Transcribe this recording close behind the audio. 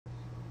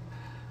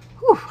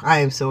Whew, I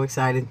am so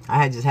excited.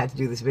 I just had to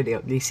do this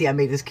video. You see, I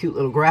made this cute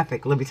little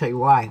graphic. Let me tell you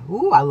why.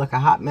 Ooh, I look a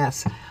hot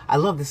mess. I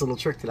love this little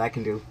trick that I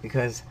can do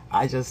because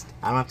I don't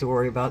have to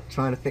worry about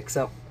trying to fix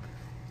up,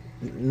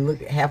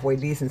 look halfway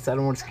decent, so I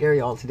don't want to scare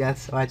you all to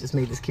death. So I just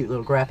made this cute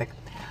little graphic.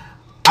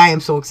 I am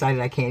so excited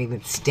I can't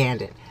even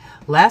stand it.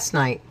 Last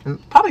night,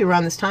 probably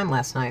around this time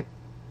last night,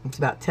 it's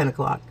about 10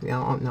 o'clock. You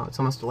know, oh, no, it's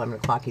almost 11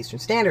 o'clock Eastern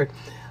Standard.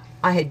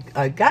 I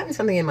had gotten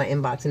something in my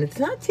inbox, and it's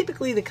not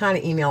typically the kind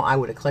of email I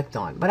would have clicked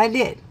on, but I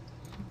did.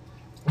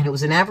 And it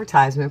was an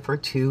advertisement for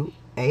 2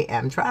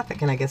 a.m.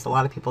 traffic, and I guess a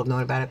lot of people have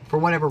known about it for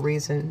whatever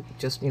reason.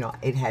 Just, you know,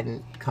 it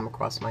hadn't come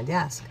across my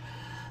desk.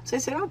 So I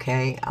said,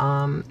 okay,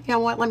 you know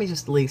what? Let me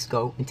just at least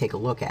go and take a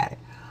look at it.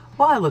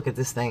 Well, I look at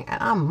this thing,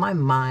 and my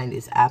mind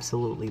is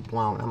absolutely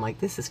blown. I'm like,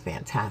 this is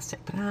fantastic.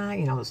 But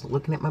you know, I was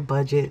looking at my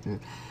budget, and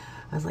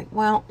I was like,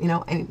 well, you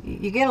know, and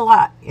you get a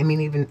lot. I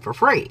mean, even for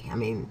free. I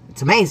mean,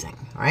 it's amazing,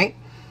 right?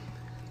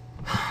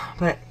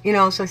 But you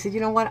know, so I said, you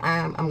know what?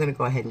 I'm going to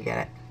go ahead and get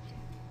it.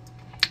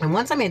 And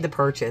once I made the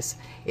purchase,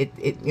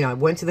 you know, I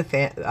went to the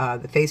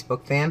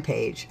Facebook fan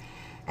page,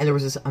 and there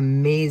was this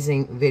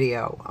amazing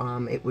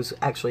video. It was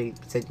actually,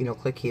 it said, you know,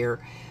 click here.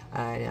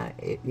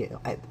 You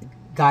know,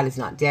 God is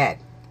not dead.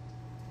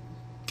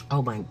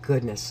 Oh my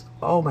goodness!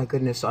 Oh my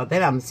goodness! So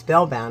then I'm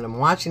spellbound. I'm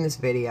watching this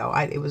video.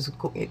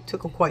 It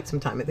took quite some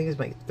time. I think it was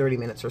like 30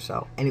 minutes or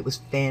so, and it was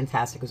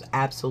fantastic. I was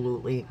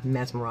absolutely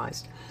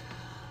mesmerized.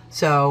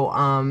 So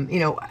you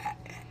know.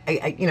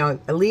 You know,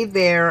 I leave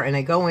there and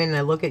I go in and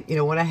I look at, you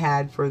know, what I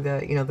had for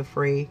the, you know, the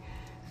free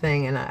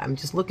thing, and I'm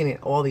just looking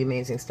at all the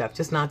amazing stuff,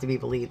 just not to be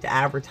believed, the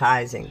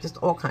advertising, just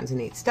all kinds of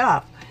neat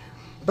stuff.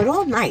 But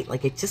all night,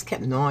 like, it just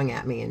kept gnawing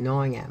at me and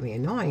gnawing at me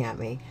and gnawing at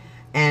me.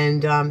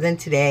 And then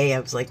today I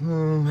was like, I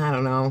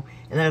don't know.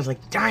 And then I was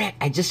like, darn it,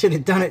 I just should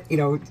have done it, you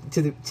know,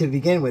 to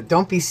begin with.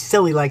 Don't be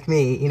silly like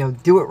me, you know,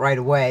 do it right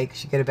away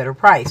because you get a better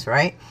price,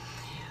 right?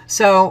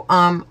 So,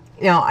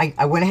 you know,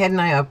 I went ahead and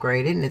I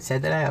upgraded, and it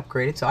said that I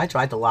upgraded. So I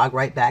tried to log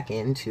right back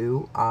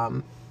into,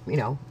 you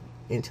know,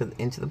 into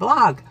the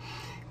blog,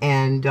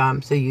 and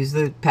so use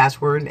the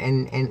password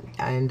and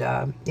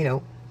you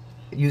know,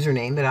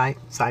 username that I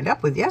signed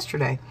up with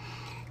yesterday,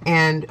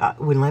 and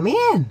wouldn't let me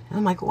in. And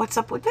I'm like, what's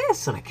up with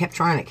this? And I kept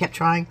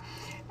trying,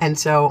 and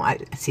so I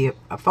see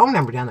a phone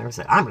number down there. I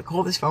said, I'm going to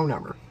call this phone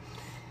number.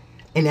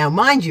 And now,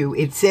 mind you,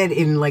 it said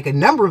in like a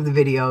number of the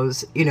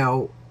videos, you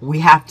know, we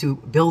have to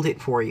build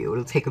it for you.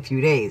 It'll take a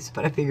few days.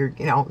 But I figured,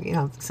 you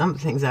know, some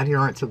things out here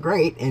aren't so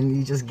great, and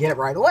you just get it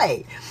right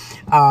away.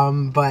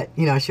 But,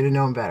 you know, I should have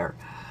known better.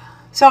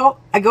 So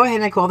I go ahead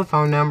and I call the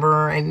phone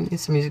number, and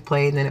some music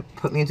played, and then it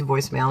put me into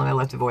voicemail, and I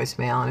left a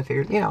voicemail, and I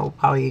figured, you know,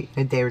 probably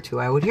a day or two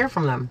I would hear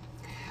from them.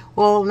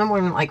 Well, no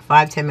more than like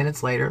 5-10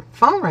 minutes later,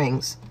 phone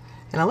rings.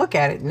 And I look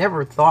at it,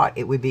 never thought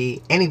it would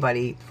be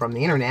anybody from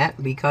the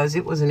internet because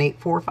it was an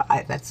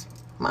 845. That's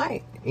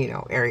my, you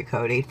know, area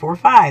code,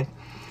 845.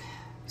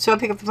 So I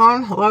pick up the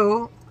phone.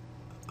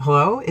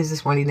 Hello, is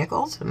this Wendy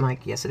Nichols? I'm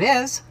like, yes, it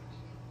is.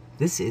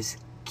 This is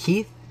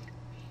Keith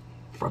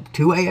from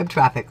 2 a.m.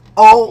 traffic.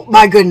 Oh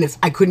my goodness,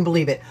 I couldn't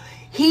believe it.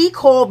 He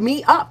called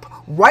me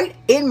up right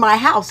in my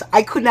house.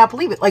 I could not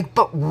believe it, like,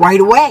 but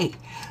right away.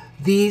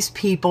 These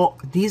people,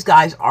 these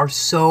guys are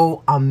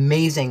so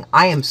amazing.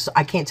 I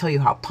can't tell you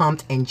how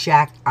pumped and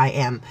jacked I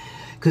am.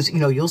 Because, you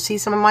know, you'll see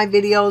some of my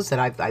videos that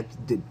I've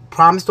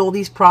promised all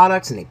these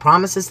products, and they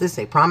promise us this,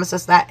 they promise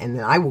us that, and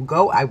then I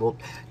will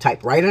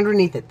type right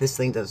underneath it, this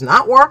thing does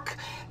not work,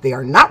 they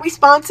are not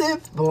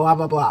responsive, blah,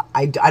 blah, blah.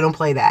 I don't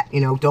play that,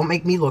 you know, don't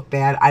make me look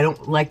bad. I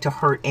don't like to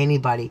hurt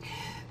anybody.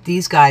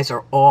 These guys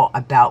are all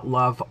about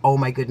love. Oh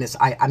my goodness.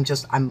 I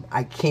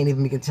can't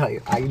even begin to tell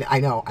you. I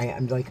know.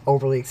 I'm like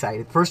overly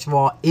excited. First of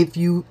all, if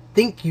you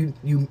think you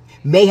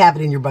may have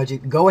it in your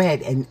budget, go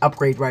ahead and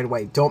upgrade right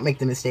away. Don't make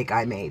the mistake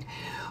I made.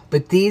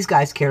 But these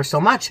guys care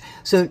so much.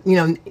 So, you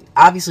know,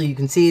 obviously you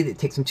can see that it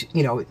takes them,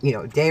 you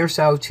know, a day or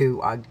so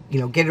to, you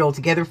know, get it all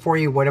together for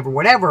you,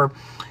 whatever.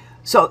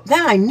 So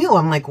then I knew,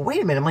 I'm like,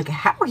 wait a minute. I'm like,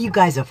 how are you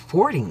guys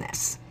affording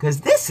this?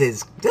 Because this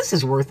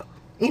is worth,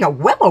 you know,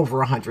 well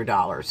over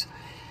 $100.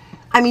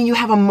 I mean, you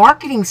have a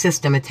marketing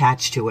system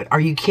attached to it. Are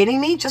you kidding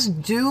me?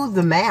 Just do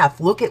the math.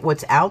 Look at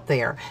what's out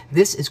there.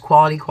 This is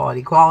quality,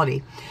 quality,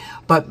 quality.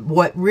 But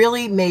what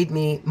really made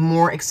me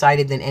more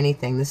excited than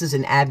anything, this is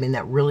an admin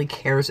that really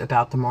cares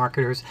about the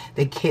marketers.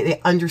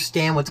 They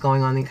understand what's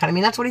going on in the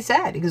economy. And that's what he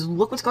said. He goes,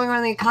 look what's going on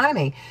in the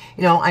economy.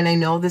 You know, and I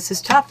know this is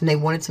tough. And they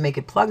wanted to make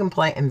it plug and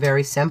play and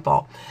very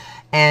simple.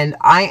 And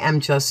I am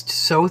just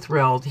so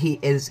thrilled.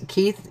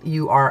 Keith,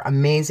 you are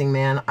amazing,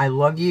 man. I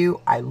love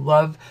you.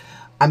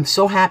 I'm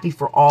so happy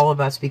for all of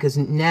us because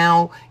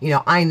now, you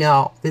know, I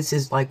know this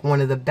is like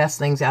one of the best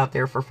things out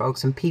there for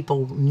folks, and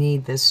people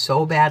need this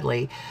so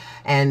badly.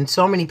 And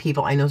so many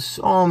people, I know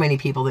so many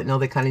people that know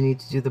they kind of need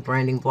to do the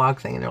branding blog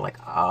thing, and they're like,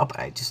 oh, but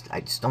I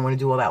just don't want to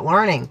do all that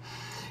learning,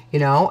 you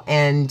know,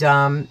 and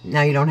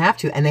now you don't have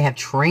to. And they have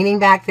training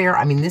back there.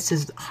 I mean, this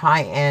is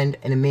high-end,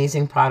 an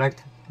amazing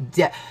product,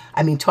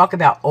 I mean, talk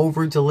about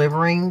over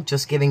delivering,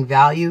 just giving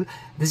value.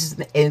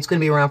 And it's going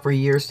to be around for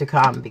years to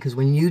come, because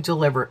when you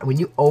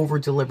over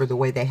deliver the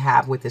way they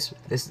have with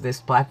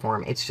this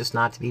platform, it's just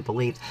not to be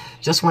believed.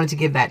 Just wanted to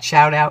give that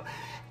shout out.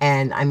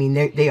 And I mean,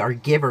 they are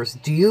givers.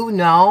 Do you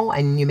know,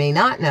 and you may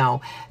not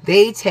know,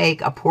 they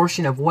take a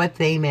portion of what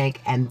they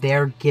make and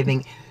they're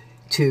giving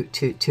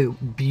to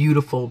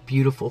beautiful,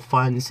 beautiful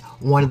funds.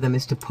 One of them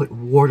is to put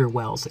water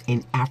wells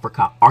in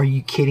Africa. Are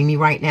you kidding me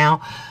right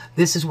now?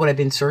 This is what I've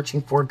been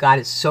searching for. God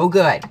is so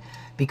good,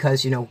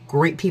 because, you know,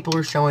 great people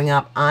are showing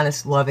up,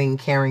 honest, loving,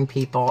 caring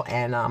people,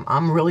 and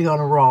I'm really on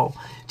a roll.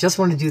 Just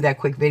want to do that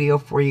quick video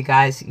for you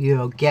guys. You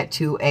know, get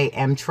 2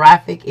 a.m.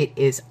 traffic. It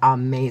is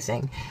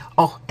amazing.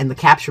 Oh, and the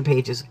capture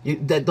pages,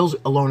 those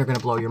alone are going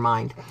to blow your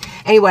mind.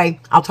 Anyway,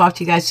 I'll talk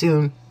to you guys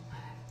soon.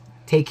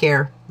 Take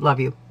care. Love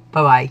you.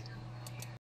 Bye-bye.